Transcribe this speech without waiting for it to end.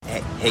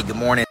Hey, good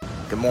morning.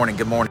 Good morning.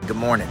 Good morning. Good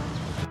morning.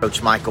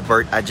 Coach Michael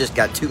Burt. I just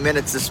got 2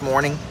 minutes this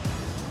morning.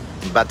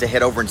 I'm about to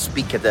head over and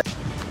speak at the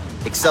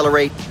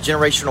Accelerate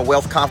Generational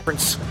Wealth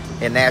Conference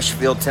in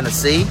Nashville,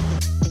 Tennessee.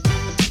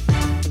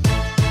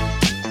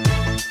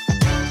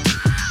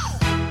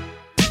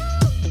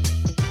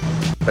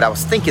 But I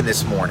was thinking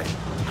this morning,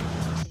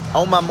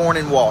 on my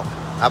morning walk,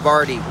 I've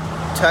already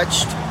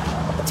touched,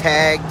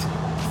 tagged,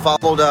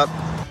 followed up,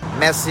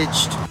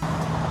 messaged.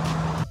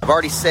 I've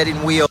already set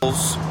in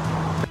wheels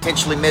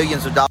potentially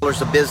millions of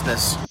dollars of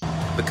business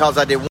because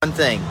I did one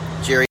thing.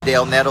 Jerry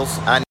Dale Nettles,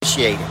 I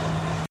initiated.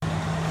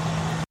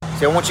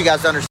 See, I want you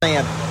guys to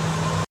understand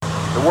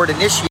the word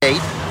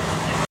initiate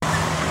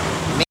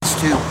means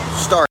to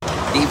start,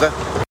 diva.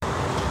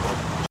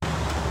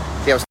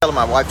 See, I was telling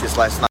my wife this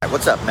last night.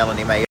 What's up,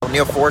 Melanie Mayo?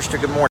 Neil Forrester,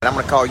 good morning. I'm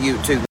going to call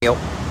you too, Neil.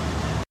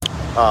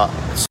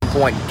 At some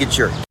point, get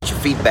your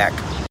feedback.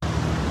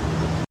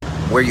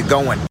 Where you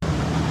going?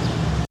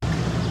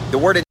 The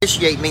word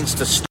initiate means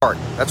to start.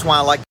 That's why I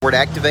like the word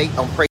activate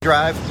on Pray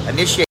Drive.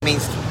 Initiate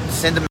means to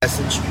send a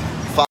message,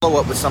 follow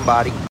up with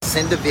somebody,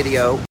 send a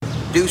video,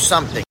 do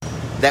something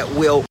that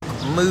will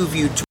move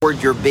you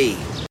toward your B.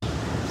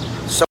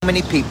 So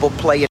many people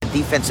play in a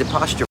defensive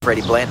posture,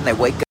 Freddie Blanton. They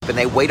wake up and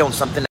they wait on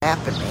something to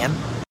happen, man.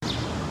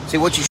 See,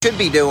 what you should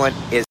be doing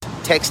is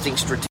texting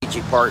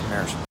strategic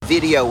partners,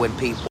 videoing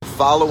people,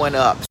 following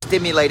up,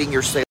 stimulating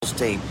your sales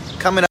team,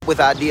 coming up with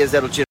ideas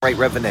that'll generate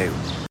revenue.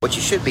 What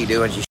you should be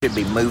doing is you should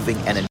be moving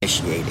and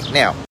initiating.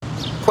 Now,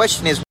 the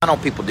question is, why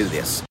don't people do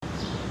this?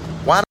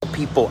 Why don't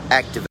people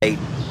activate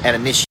and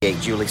initiate,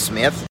 Julie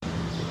Smith?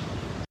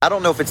 I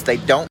don't know if it's they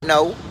don't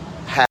know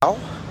how,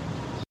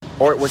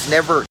 or it was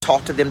never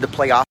taught to them to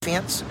play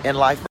offense in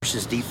life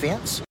versus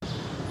defense.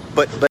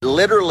 But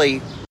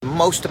literally,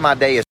 most of my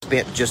day is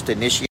spent just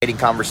initiating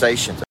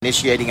conversations,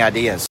 initiating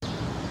ideas,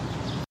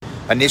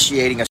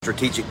 initiating a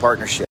strategic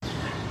partnership,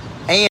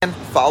 and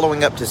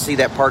following up to see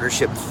that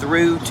partnership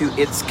through to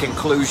its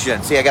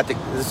conclusion. See, I got the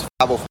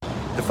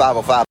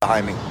 505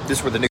 behind me. This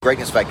is where the new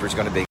Greatness Factory is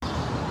going to be.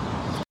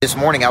 This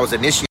morning, I was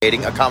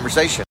initiating a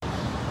conversation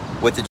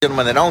with the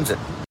gentleman that owns it.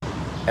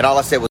 And all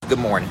I said was, good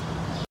morning.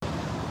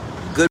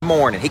 Good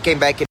morning. He came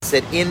back and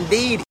said,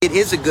 indeed, it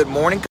is a good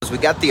morning because we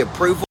got the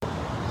approval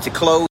to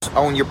close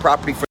on your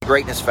property for the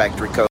Greatness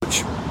Factory,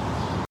 Coach.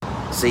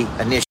 See,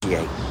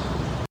 initiate,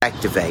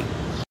 activate,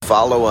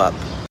 follow up,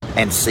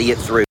 and see it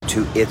through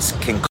to its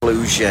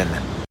conclusion.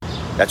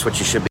 That's what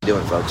you should be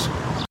doing, folks.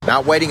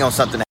 Not waiting on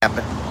something to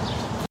happen.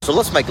 So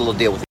let's make a little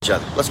deal with each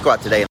other. Let's go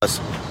out today and let's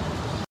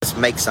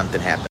make something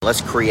happen.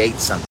 Let's create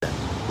something.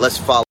 Let's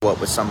follow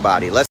up with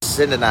somebody. Let's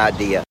send an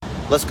idea.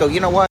 Let's go, you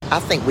know what? I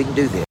think we can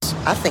do this.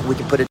 I think we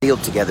can put a deal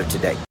together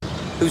today.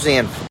 Who's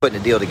in for putting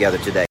a deal together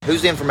today?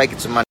 Who's in for making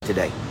some money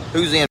today?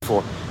 Who's in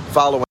for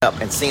following up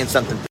and seeing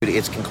something through to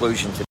its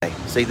conclusion today?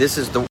 See, this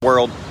is the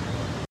world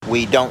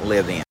we don't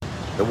live in.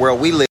 The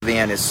world we live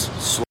in is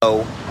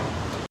slow.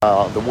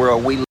 The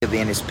world we live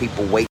in is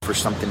people wait for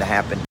something to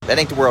happen. That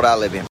ain't the world I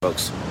live in,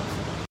 folks.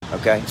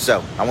 Okay?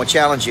 So, I want to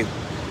challenge you.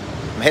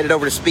 I'm headed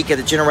over to speak at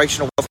the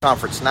Generational Wealth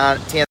Conference,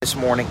 9-10 this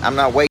morning. I'm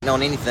not waiting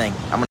on anything.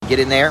 I'm going to get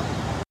in there,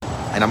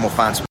 and I'm going to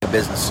find some good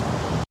business.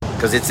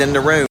 Because it's in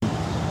the room.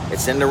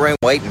 It's in the room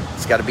waiting.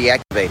 It's got to be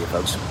activated,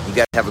 folks. You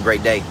guys have a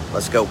great day.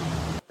 Let's go.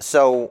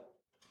 So,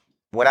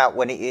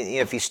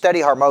 if you study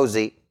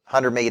Hormozi,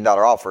 $100 million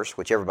offers,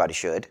 which everybody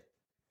should,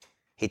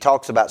 he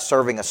talks about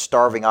serving a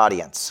starving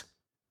audience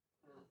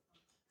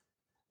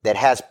that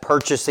has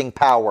purchasing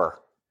power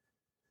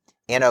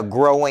in a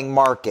growing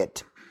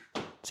market.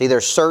 See,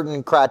 there's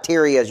certain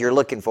criteria you're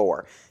looking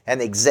for. And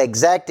the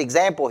exact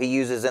example he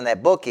uses in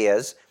that book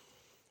is,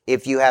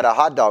 if you had a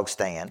hot dog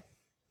stand,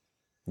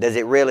 does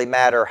it really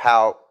matter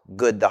how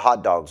good the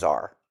hot dogs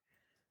are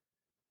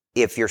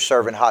if you're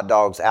serving hot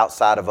dogs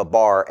outside of a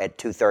bar at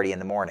 2:30 in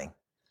the morning?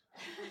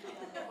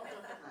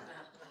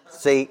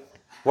 See,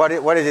 what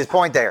is his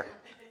point there?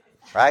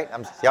 Right?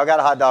 Y'all got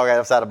a hot dog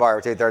outside a bar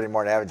at 2:30 in the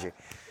morning, haven't you?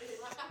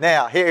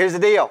 Now, here's the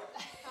deal.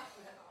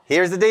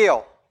 Here's the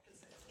deal.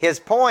 His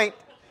point,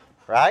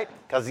 right?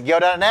 Because you go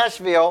down to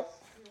Nashville,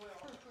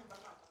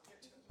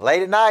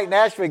 late at night,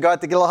 Nashville, you go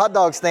out to get a little hot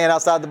dog stand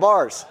outside the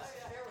bars.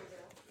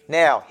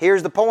 Now,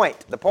 here's the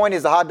point. The point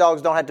is the hot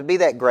dogs don't have to be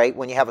that great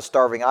when you have a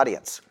starving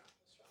audience.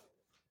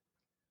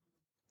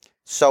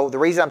 So the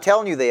reason I'm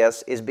telling you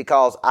this is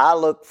because I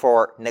look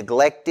for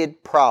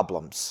neglected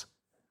problems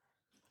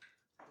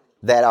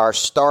that are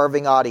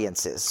starving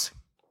audiences.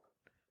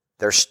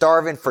 They're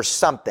starving for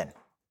something.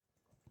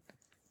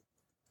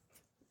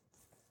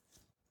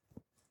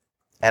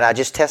 And I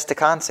just test the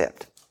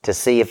concept to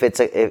see if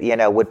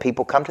would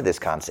people come to this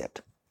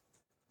concept?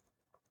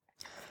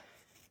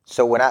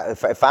 So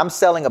if I'm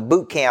selling a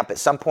boot camp at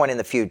some point in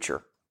the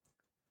future,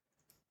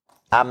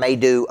 I may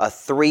do a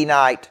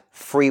 3-night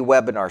free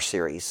webinar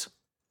series,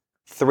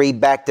 3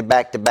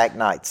 back-to-back-to-back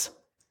nights.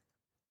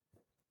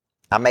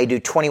 I may do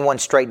 21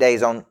 straight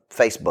days on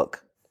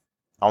Facebook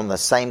on the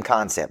same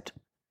concept.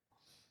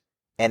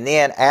 And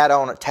then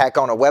tack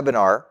on a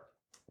webinar,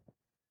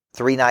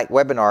 3-night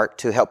webinar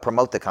to help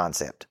promote the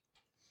concept.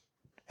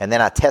 And then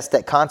I test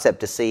that concept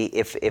to see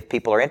if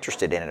people are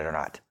interested in it or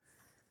not.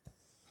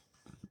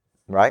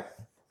 Right?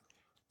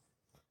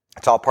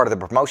 It's all part of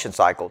the promotion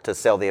cycle to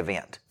sell the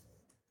event.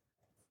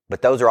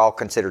 But those are all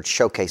considered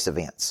showcase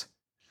events.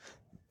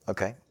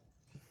 Okay?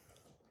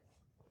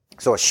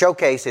 So a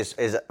showcase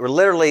is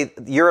literally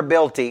your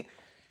ability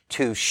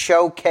to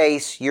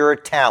showcase your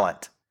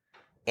talent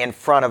in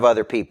front of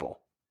other people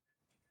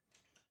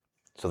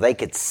so they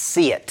could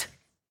see it.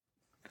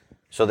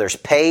 So there's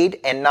paid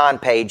and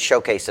non-paid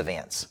showcase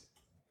events.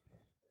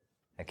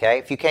 Okay?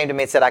 If you came to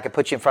me and said I could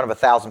put you in front of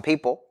 1,000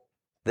 people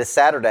this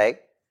Saturday,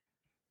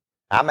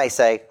 I may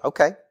say,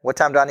 okay, what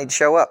time do I need to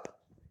show up?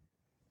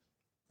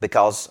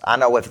 Because I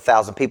know with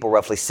 1,000 people,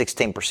 roughly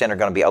 16% are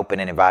going to be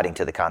open and inviting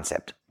to the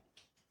concept.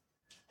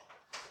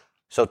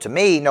 So to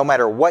me, no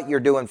matter what you're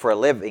doing for a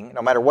living,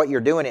 no matter what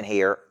you're doing in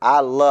here, I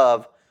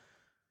love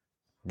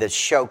the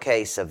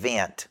showcase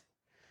event.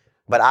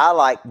 But I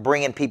like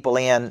bringing people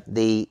in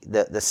the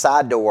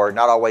side door,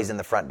 not always in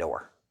the front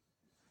door.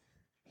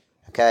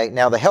 Okay?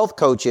 Now, the health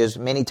coaches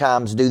many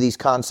times do these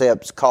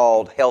concepts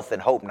called health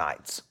and hope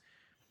nights.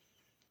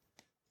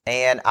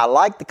 And I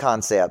like the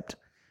concept,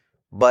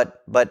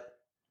 but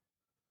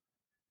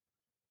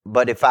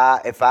if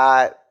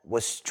I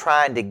was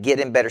trying to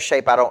get in better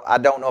shape, I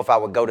don't know if I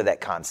would go to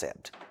that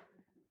concept.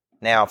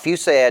 Now, if you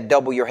said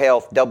double your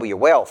health, double your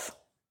wealth,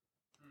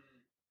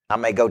 I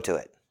may go to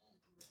it.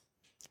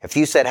 If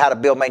you said how to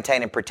build,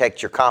 maintain, and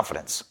protect your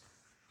confidence,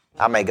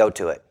 I may go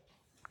to it.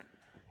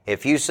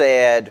 If you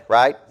said,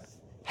 right,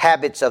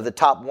 habits of the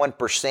top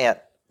 1%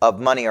 of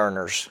money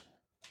earners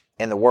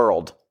in the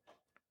world,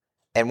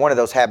 and one of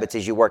those habits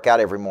is you work out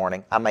every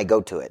morning, I may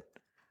go to it.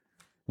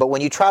 But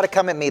when you try to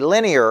come at me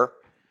linear,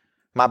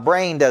 my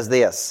brain does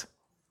this.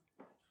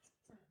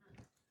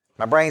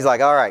 My brain's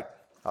like, all right,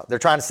 they're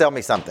trying to sell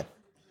me something.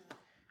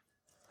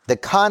 The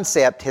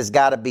concept has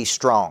got to be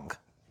strong.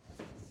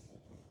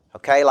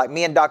 Okay, like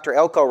me and Dr.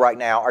 Elko right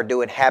now are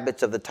doing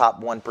habits of the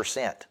top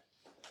 1%.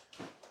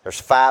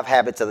 There's 5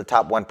 habits of the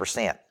top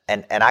 1%.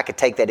 And I could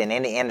take that in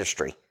any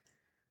industry.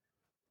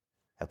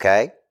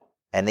 Okay?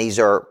 And these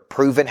are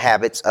proven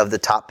habits of the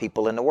top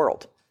people in the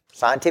world.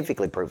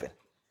 Scientifically proven.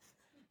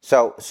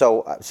 So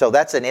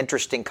that's an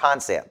interesting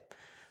concept.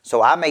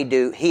 So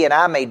he and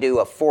I may do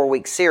a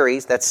 4-week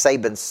series. That's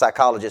Saban's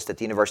psychologist at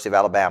the University of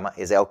Alabama,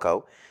 is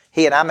Elko.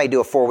 He and I may do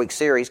a 4-week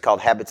series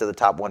called Habits of the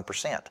Top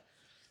 1%.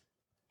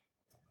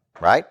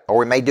 Right? Or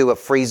we may do a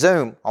free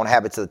Zoom on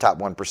Habits of the Top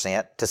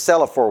 1% to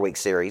sell a 4-week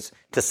series,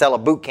 to sell a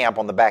boot camp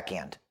on the back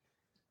end.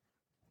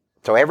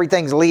 So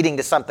everything's leading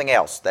to something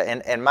else.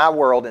 In my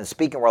world, in the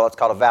speaking world, it's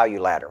called a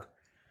value ladder.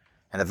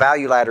 And the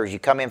value ladder is you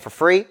come in for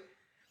free,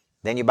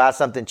 then you buy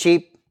something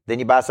cheap, then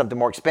you buy something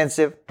more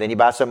expensive, then you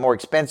buy something more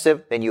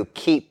expensive, then you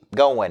keep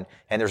going,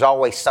 and there's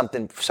always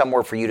something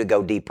somewhere for you to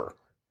go deeper.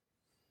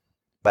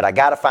 But I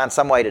got to find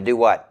some way to do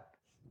what?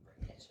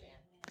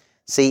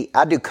 See,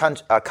 I do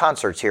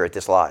concerts here at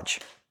this lodge.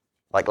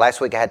 Like last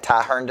week I had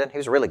Ty Herndon. He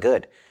was really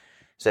good.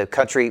 He's a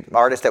country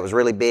artist that was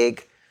really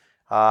big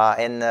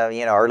in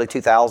the early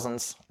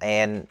 2000s.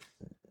 And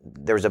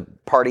there was a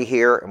party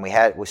here, and we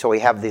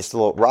have this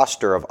little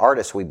roster of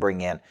artists we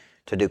bring in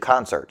to do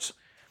concerts.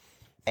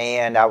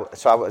 And I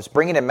was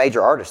bringing in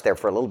major artists there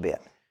for a little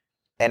bit.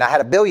 And I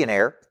had a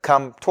billionaire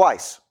come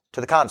twice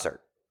to the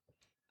concert.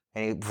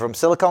 And he from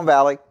Silicon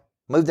Valley,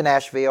 moved to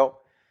Nashville,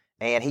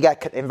 and he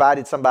got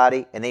invited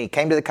somebody, and then he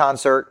came to the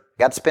concert,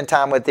 got to spend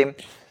time with him.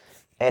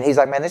 And he's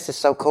like, man, this is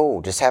so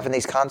cool. Just having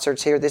these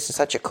concerts here, this is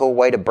such a cool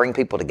way to bring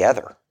people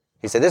together.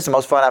 He said, this is the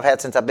most fun I've had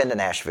since I've been to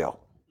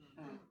Nashville.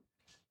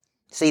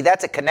 See,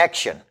 that's a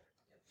connection.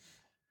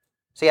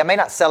 See, I may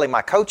not sell him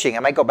my coaching. I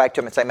may go back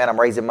to him and say, man, I'm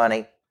raising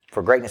money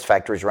for greatness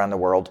factories around the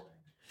world.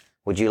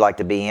 Would you like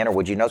to be in, or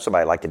would you know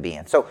somebody like to be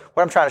in? So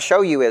what I'm trying to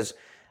show you is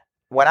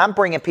when I'm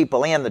bringing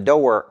people in the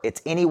door,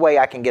 it's any way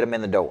I can get them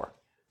in the door.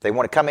 If they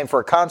want to come in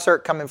for a concert,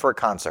 come in for a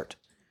concert.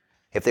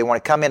 If they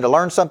want to come in to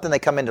learn something, they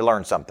come in to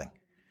learn something.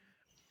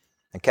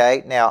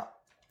 Okay? Now,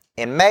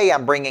 in May,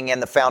 I'm bringing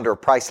in the founder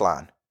of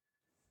Priceline,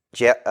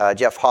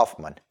 Jeff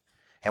Hoffman.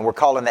 And we're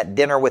calling that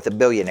Dinner with a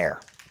Billionaire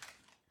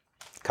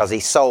because he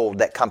sold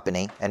that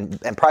company. And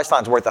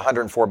Priceline's worth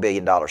 $104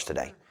 billion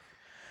today.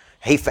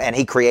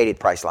 He created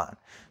Priceline.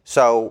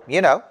 So,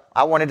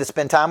 I wanted to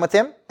spend time with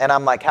him. And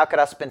I'm like, how could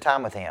I spend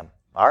time with him?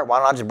 All right, why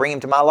don't I just bring him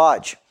to my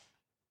lodge?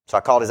 So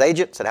I called his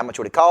agent, said, how much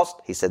would it cost?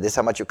 He said, this is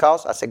how much it would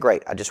cost. I said,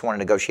 great. I just want to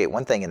negotiate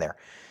one thing in there.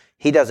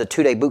 He does a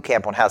 2-day boot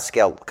camp on how to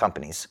scale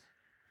companies.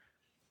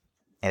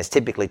 And it's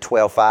typically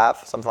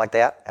 12.5, something like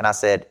that. And I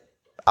said,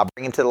 I'll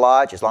bring him to the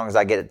lodge as long as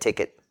I get a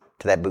ticket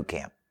to that boot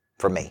camp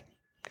for me.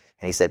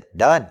 And he said,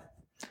 done.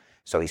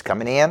 So he's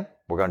coming in.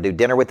 We're going to do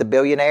Dinner with the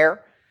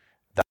Billionaire.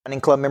 The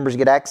Hunting Club members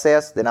get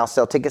access. Then I'll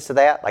sell tickets to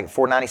that, like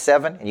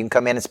 $4.97. And you can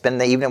come in and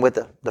spend the evening with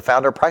the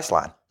founder of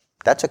Priceline.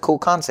 That's a cool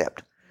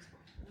concept.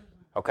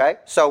 Okay?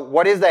 So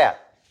what is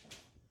that?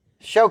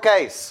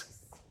 Showcase.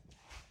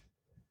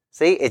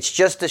 See, it's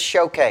just a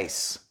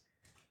showcase.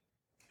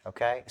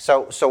 Okay?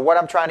 So what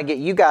I'm trying to get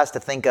you guys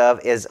to think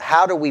of is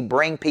how do we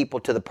bring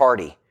people to the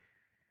party?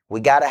 We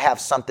got to have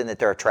something that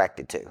they're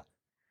attracted to.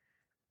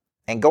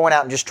 And going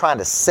out and just trying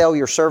to sell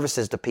your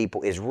services to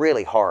people is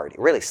really hard. It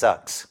really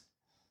sucks.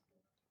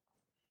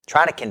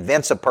 Trying to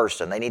convince a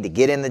person they need to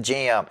get in the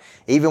gym,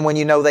 even when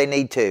you know they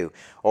need to,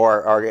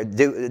 or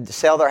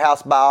sell their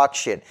house by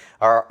auction,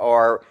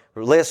 or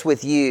list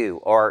with you,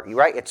 or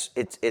right.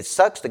 It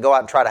sucks to go out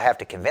and try to have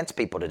to convince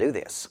people to do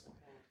this.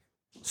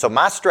 So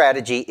my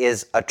strategy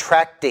is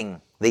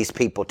attracting these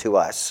people to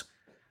us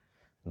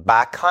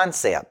by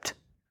concept.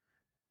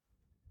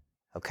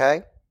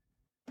 Okay?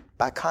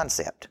 By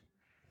concept.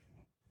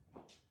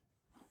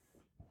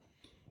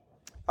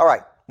 All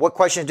right. What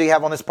questions do you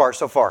have on this part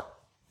so far?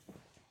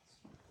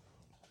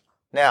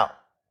 Now,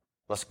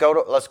 let's go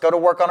to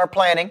work on our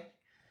planning.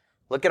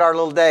 Look at our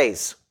little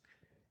days.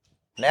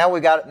 Now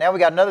we got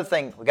another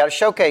thing. We got a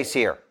showcase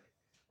here.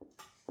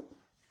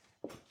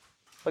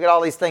 Look at all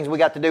these things we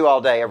got to do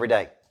all day, every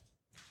day.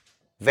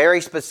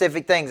 Very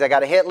specific things. I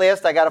got a hit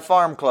list. I got a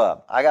farm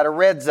club. I got a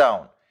red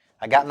zone.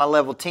 I got my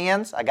level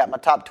 10s. I got my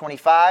top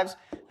 25s.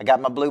 I got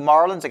my blue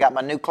Marlins. I got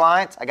my new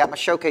clients. I got my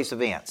showcase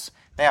events.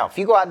 Now, if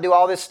you go out and do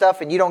all this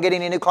stuff and you don't get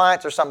any new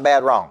clients, there's something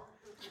bad wrong.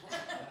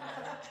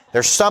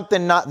 There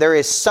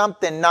is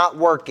something not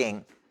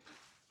working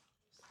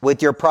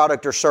with your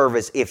product or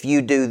service if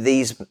you do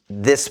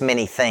this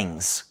many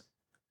things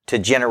to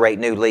generate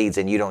new leads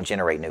and you don't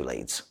generate new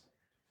leads.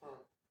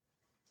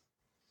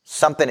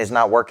 Something is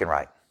not working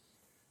right.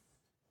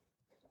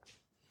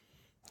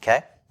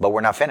 Okay? But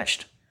we're not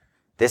finished.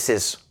 This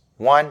is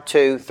 1,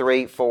 2,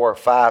 3, 4,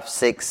 5,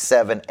 6,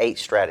 7, 8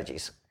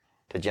 strategies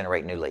to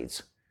generate new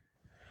leads.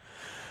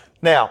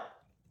 Now,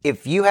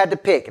 if you had to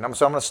pick, and I'm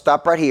going to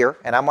stop right here,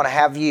 and I'm going to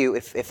have you,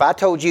 if I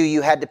told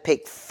you had to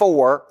pick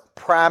 4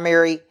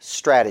 primary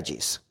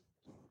strategies.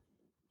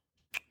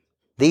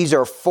 These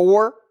are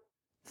 4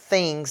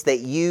 things that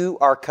you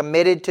are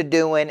committed to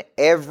doing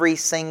every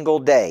single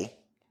day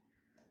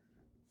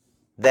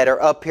that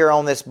are up here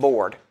on this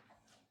board.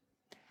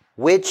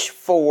 Which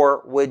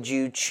 4 would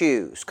you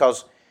choose?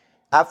 Because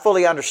I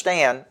fully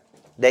understand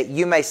that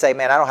you may say,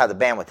 man, I don't have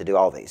the bandwidth to do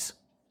all these.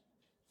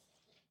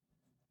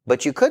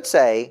 But you could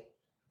say,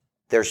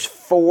 there's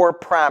 4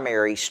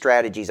 primary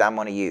strategies I'm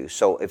going to use.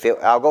 So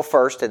I'll go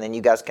first, and then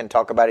you guys can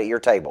talk about it at your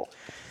table.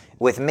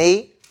 With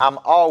me, I'm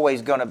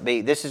always going to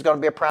be, this is going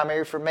to be a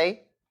primary for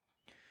me.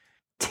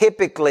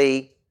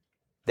 Typically,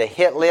 the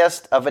hit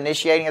list of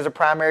initiating is a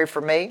primary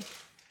for me.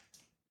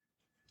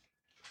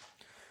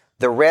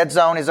 The red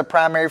zone is a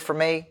primary for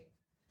me.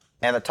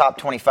 And the top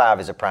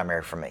 25 is a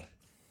primary for me.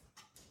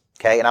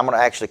 Okay, and I'm going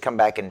to actually come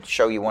back and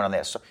show you one on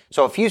this.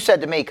 So if you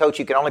said to me, Coach,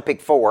 you can only pick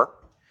 4,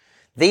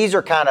 these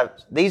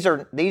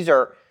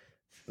are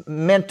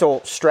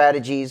mental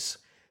strategies,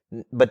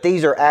 but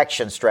these are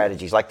action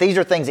strategies. Like, these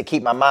are things that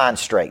keep my mind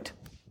straight.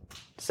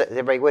 Is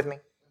everybody with me?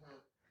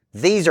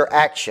 These are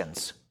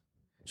actions.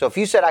 So if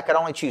you said I could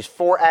only choose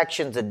 4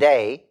 actions a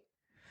day,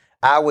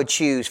 I would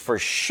choose for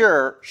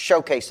sure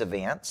showcase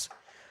events,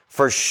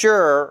 for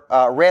sure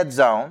red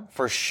zone,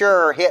 for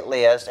sure hit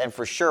list, and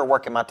for sure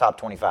working my top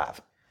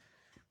 25.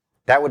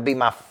 That would be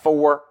my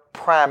 4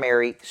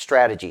 primary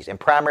strategies. And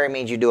primary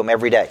means you do them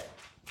every day.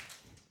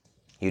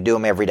 You do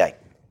them every day.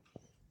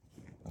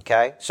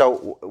 Okay?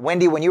 So,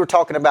 Wendy, when you were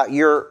talking about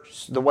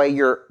the way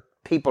your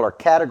people are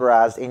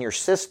categorized in your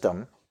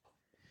system,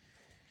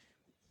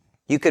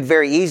 you could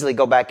very easily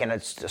go back and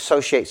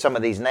associate some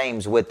of these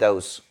names with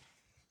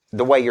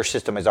the way your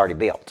system is already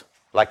built.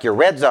 Like your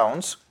red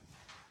zones,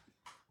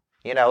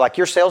 like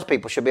your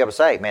salespeople should be able to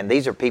say, man,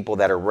 these are people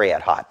that are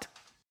red hot.